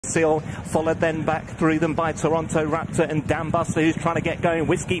Seal, followed then back through them by Toronto Raptor and Dambuster, who's trying to get going.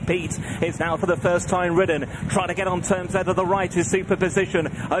 Whiskey Pete is now for the first time ridden, trying to get on terms out of the right is Superposition.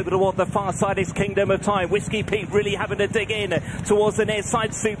 Over toward the far side is Kingdom of Time. Whiskey Pete really having to dig in towards the near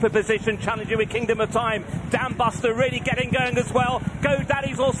side. Superposition challenging with Kingdom of Time. Dambuster really getting going as well.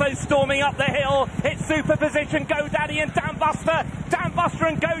 GoDaddy's also storming up the hill. It's Superposition, GoDaddy and Dambuster. Dambuster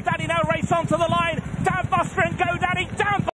and GoDaddy now race onto the line. Dambuster and GoDaddy.